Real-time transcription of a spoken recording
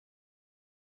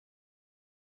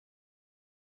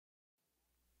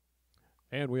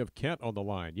And we have Kent on the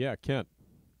line. Yeah, Kent.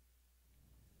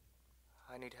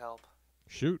 I need help.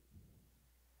 Shoot.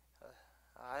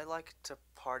 I like to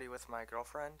party with my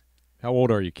girlfriend. How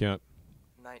old are you, Kent?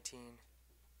 19.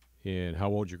 And how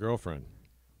old's your girlfriend?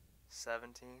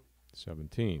 17.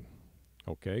 17.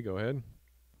 Okay, go ahead.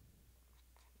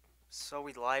 So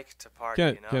we like to party,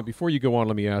 Kent, you know? Kent, before you go on,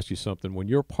 let me ask you something. When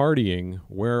you're partying,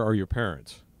 where are your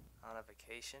parents? On a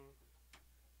vacation.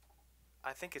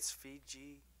 I think it's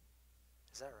Fiji.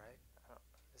 Is that right?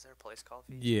 Is there a place called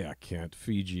Fiji? Yeah, Kent,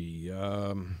 Fiji.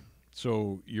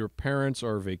 So your parents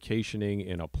are vacationing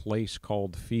in a place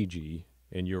called Fiji,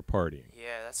 and you're partying.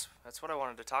 Yeah, that's what I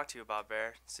wanted to talk to you about,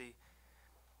 Bear. See,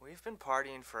 we've been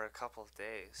partying for a couple of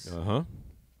days. Uh-huh.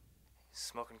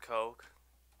 Smoking coke,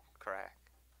 crack.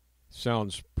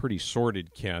 Sounds pretty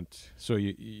sordid, Kent. So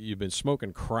you've been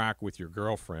smoking crack with your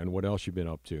girlfriend. What else you been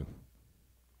up to?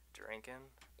 Drinking.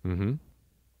 Mm-hmm.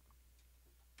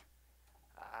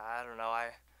 I don't know.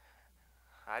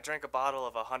 I drank a bottle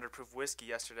of 100 proof whiskey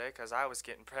yesterday because I was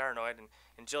getting paranoid,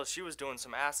 and Jill, she was doing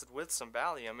some acid with some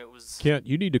Valium. It was... Kent,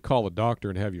 you need to call a doctor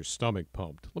and have your stomach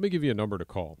pumped. Let me give you a number to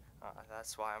call.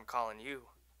 That's why I'm calling you.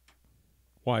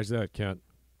 Why is that, Kent?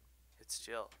 It's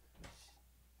Jill.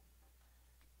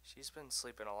 She's been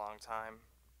sleeping a long time.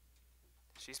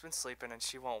 She's been sleeping and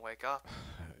she won't wake up.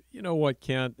 You know what,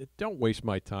 Kent? Don't waste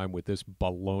my time with this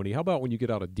baloney. How about when you get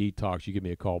out of detox, you give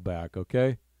me a call back,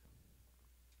 okay?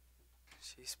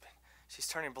 She's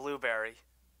turning blueberry.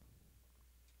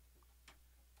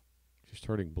 She's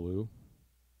turning blue.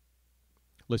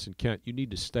 Listen, Kent, you need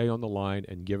to stay on the line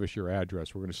and give us your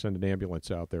address. We're going to send an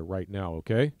ambulance out there right now,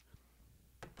 okay?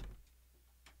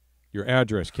 Your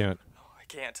address, Kent. No, I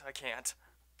can't.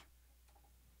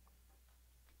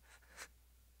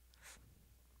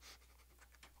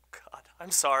 God,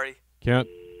 I'm sorry. Kent.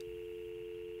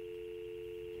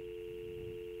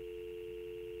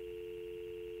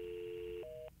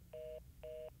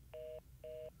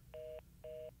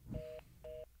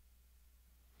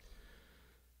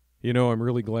 You know, I'm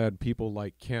really glad people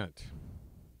like Kent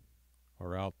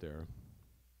are out there.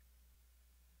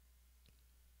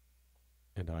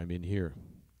 And I'm in here.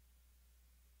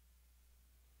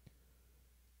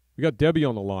 We got Debbie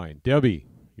on the line. Debbie,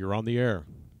 you're on the air.